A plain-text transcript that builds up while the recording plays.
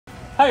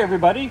Hi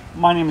everybody,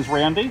 my name is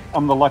Randy.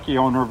 I'm the lucky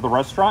owner of the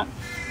restaurant.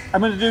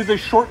 I'm going to do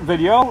this short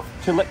video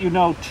to let you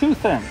know two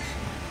things.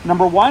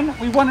 Number one,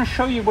 we want to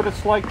show you what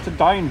it's like to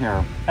dine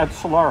here at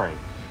Solare.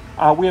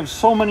 We have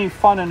so many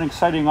fun and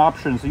exciting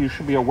options that you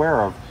should be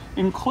aware of,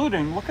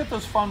 including, look at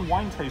this fun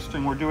wine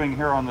tasting we're doing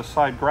here on the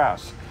side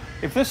grass.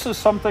 If this is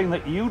something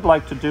that you'd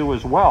like to do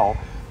as well,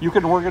 you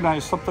can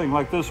organize something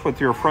like this with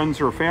your friends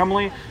or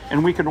family,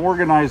 and we can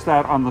organize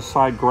that on the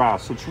side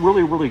grass. It's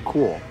really, really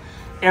cool.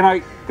 And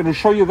I'm going to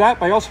show you that,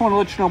 but I also want to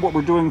let you know what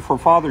we're doing for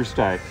Father's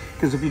Day.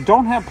 Because if you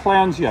don't have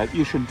plans yet,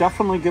 you should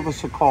definitely give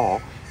us a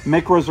call.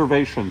 Make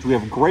reservations. We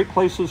have great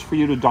places for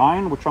you to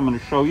dine, which I'm going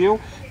to show you.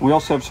 And we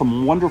also have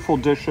some wonderful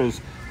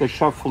dishes that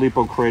Chef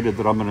Filippo created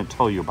that I'm going to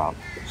tell you about.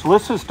 So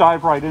let's just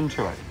dive right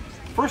into it.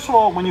 First of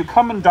all, when you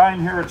come and dine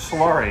here at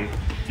Solare,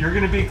 you're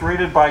going to be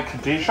greeted by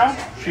Khadijah.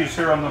 She's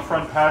here on the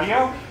front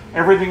patio.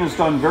 Everything is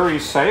done very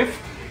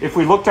safe. If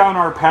we look down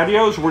our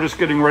patios, we're just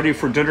getting ready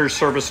for dinner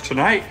service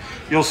tonight.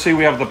 You'll see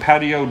we have the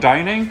patio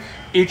dining.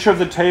 Each of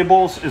the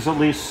tables is at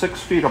least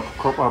 6 feet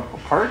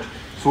apart,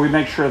 so we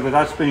make sure that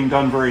that's being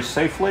done very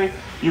safely.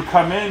 You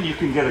come in, you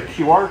can get a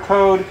QR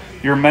code.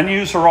 Your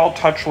menus are all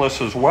touchless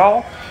as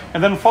well.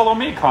 And then follow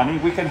me, Connie.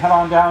 We can head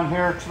on down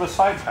here to the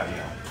side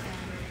patio.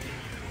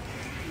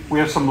 We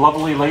have some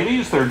lovely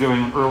ladies. They're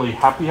doing an early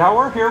happy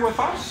hour here with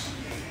us.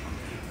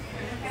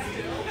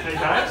 Hey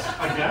guys,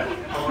 again,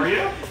 how are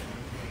you?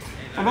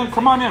 And then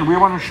come on in. We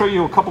want to show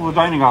you a couple of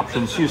dining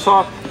options. You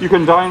saw you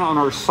can dine on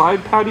our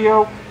side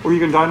patio or you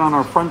can dine on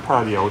our front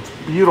patio. It's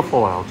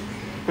beautiful out.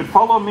 But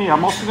follow me.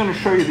 I'm also going to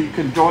show you that you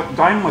can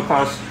dine with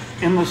us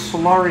in the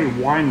Solare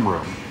wine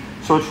room.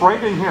 So it's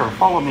right in here.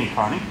 Follow me,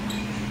 Connie.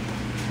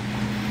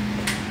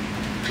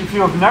 If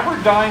you have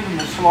never dined in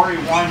the Solare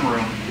wine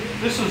room,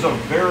 this is a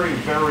very,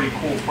 very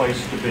cool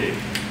place to be.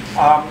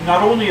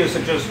 Not only is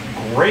it just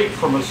great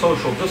from a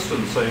social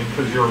distancing,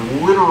 because you're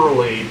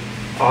literally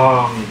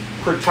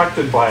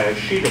protected by a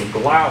sheet of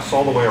glass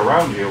all the way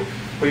around you,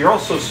 but you're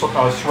also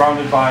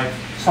surrounded by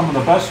some of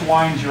the best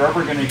wines you're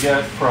ever going to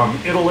get from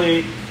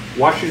Italy,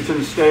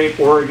 Washington State,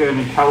 Oregon,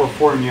 and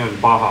California, and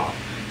Baja.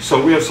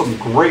 So we have some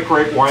great,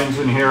 great wines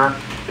in here.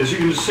 As you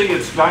can see,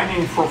 it's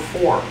dining for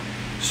 4.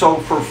 So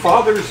for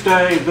Father's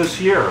Day this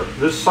year,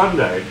 this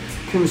Sunday,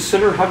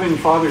 consider having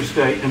Father's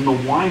Day in the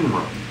wine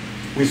room.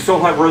 We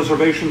still have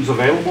reservations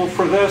available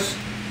for this.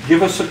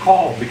 Give us a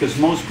call, because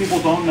most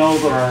people don't know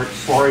that our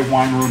Solare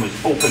wine room is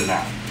open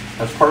now.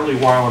 That's partly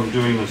why I'm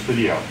doing this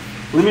video.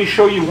 Let me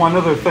show you one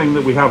other thing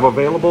that we have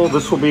available.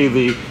 This will be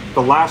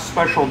the last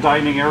special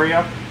dining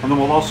area, and then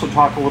we'll also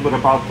talk a little bit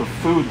about the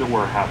food that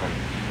we're having.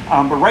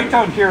 But right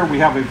down here, we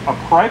have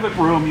a private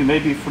room you may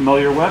be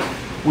familiar with.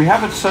 We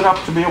have it set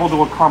up to be able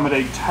to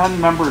accommodate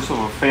 10 members of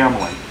a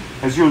family.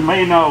 As you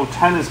may know,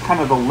 10 is kind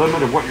of the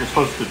limit of what you're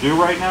supposed to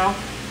do right now.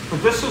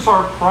 But this is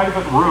our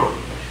private room.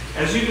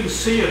 As you can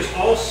see, it's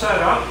all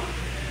set up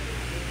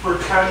for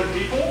 10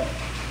 people.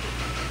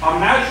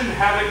 Imagine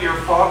having your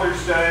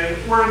Father's Day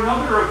or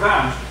another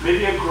event,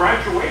 maybe a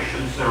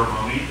graduation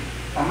ceremony.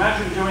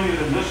 Imagine doing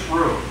it in this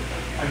room.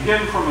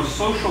 Again, from a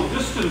social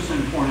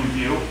distancing point of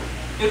view,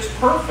 it's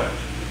perfect.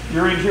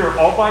 You're in here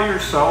all by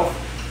yourself.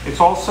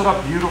 It's all set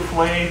up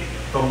beautifully.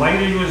 The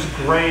lighting is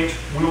great.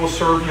 We will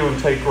serve you and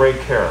take great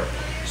care.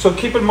 So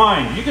keep in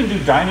mind, you can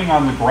do dining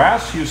on the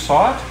grass, you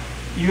saw it.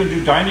 You can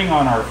do dining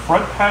on our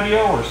front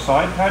patio or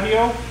side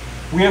patio.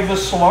 We have the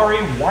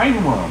Solare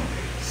wine room.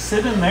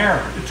 Sit in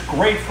there. It's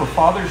great for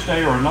Father's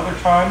Day or another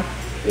time,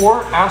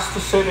 or ask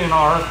to sit in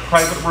our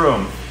private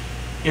room.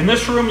 In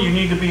this room, you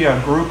need to be a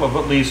group of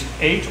at least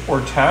 8 or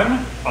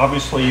 10.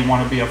 Obviously, you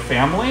want to be a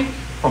family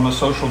from a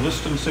social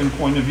distancing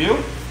point of view,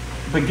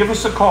 but give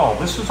us a call.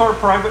 This is our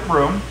private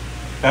room.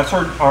 That's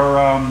our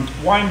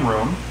wine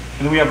room.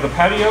 And then we have the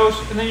patios,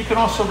 and then you can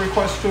also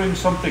request doing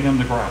something in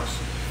the grass.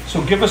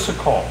 So give us a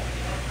call.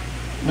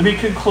 Let me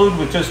conclude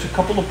with just a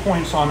couple of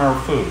points on our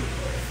food.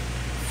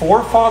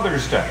 For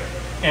Father's Day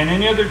and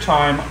any other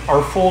time,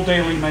 our full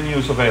daily menu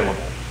is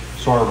available.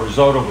 So our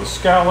risotto with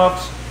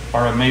scallops,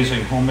 our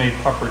amazing homemade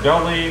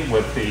pappardelle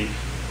with the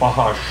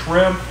Baja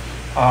shrimp.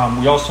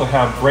 We also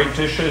have great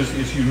dishes,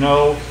 as you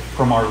know,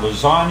 from our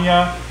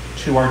lasagna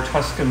to our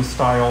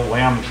Tuscan-style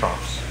lamb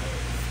chops.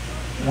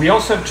 We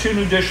also have 2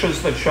 new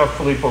dishes that Chef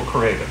Filippo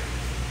created.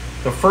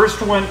 The first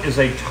one is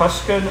a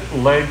Tuscan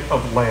leg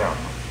of lamb.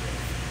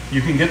 You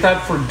can get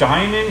that for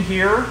dine-in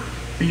here,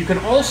 but you can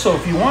also,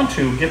 if you want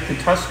to, get the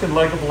Tuscan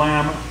leg of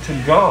lamb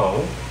to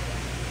go,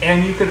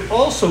 and you can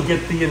also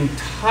get the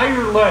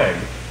entire leg,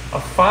 a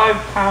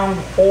 5-pound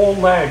whole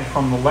leg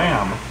from the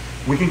lamb.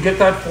 We can get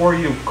that for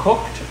you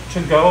cooked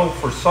to go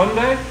for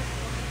Sunday,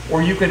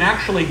 or you can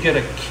actually get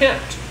a kit,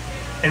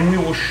 and we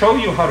will show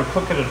you how to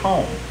cook it at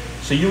home.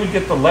 So you would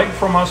get the leg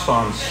from us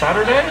on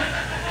Saturday,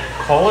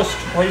 call us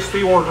to place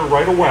the order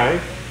right away.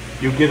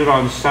 You get it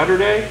on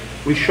Saturday.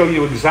 We show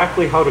you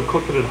exactly how to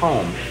cook it at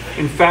home.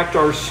 In fact,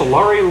 our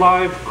Solare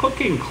Live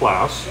cooking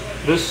class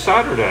this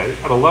Saturday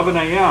at 11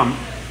 a.m.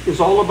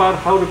 is all about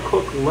how to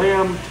cook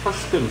lamb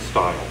Tuscan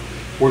style.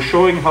 We're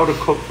showing how to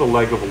cook the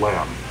leg of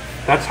lamb.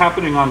 That's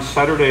happening on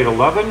Saturday at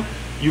 11.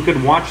 You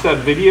can watch that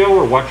video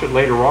or watch it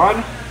later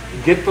on.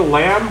 Get the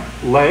lamb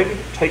leg,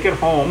 take it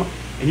home,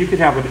 and you can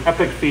have an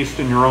epic feast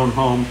in your own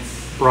home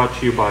brought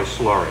to you by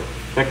Solare.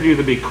 That can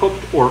either be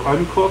cooked or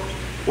uncooked,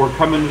 or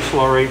come into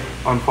Solare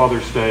on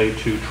Father's Day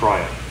to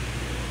try it.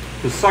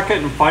 The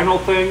second and final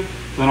thing,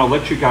 then I'll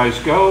let you guys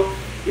go,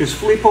 is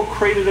Filippo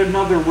created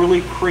another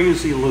really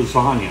crazy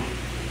lasagna.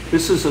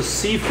 This is a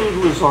seafood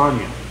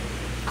lasagna.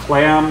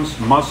 Clams,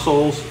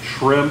 mussels,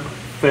 shrimp,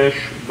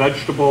 fish,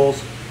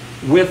 vegetables,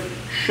 with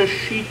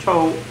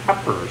shishito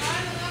peppers.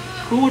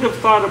 Who would have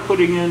thought of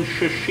putting in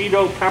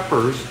shishito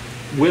peppers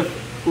with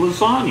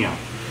lasagna?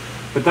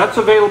 But that's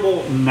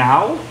available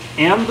now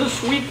and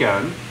this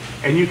weekend,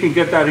 and you can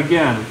get that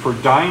again for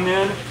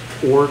dine-in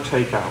or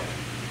takeout.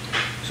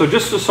 So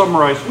just to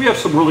summarize, we have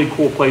some really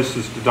cool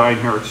places to dine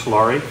here at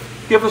Solare.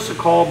 Give us a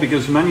call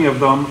because many of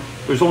them,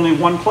 there's only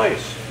one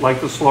place,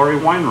 like the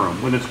Solare Wine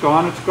Room. When it's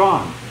gone, it's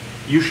gone.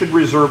 You should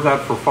reserve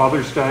that for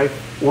Father's Day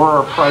or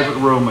our private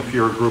room if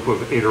you're a group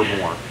of 8 or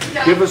more.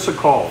 Give us a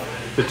call.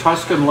 The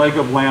Tuscan leg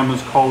of lamb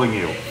is calling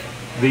you.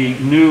 The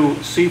new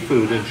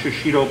seafood and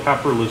shishito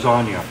pepper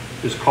lasagna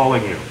is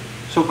calling you.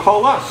 So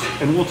call us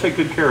and we'll take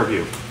good care of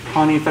you.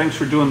 Honey, thanks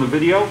for doing the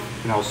video,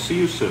 and I'll see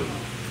you soon.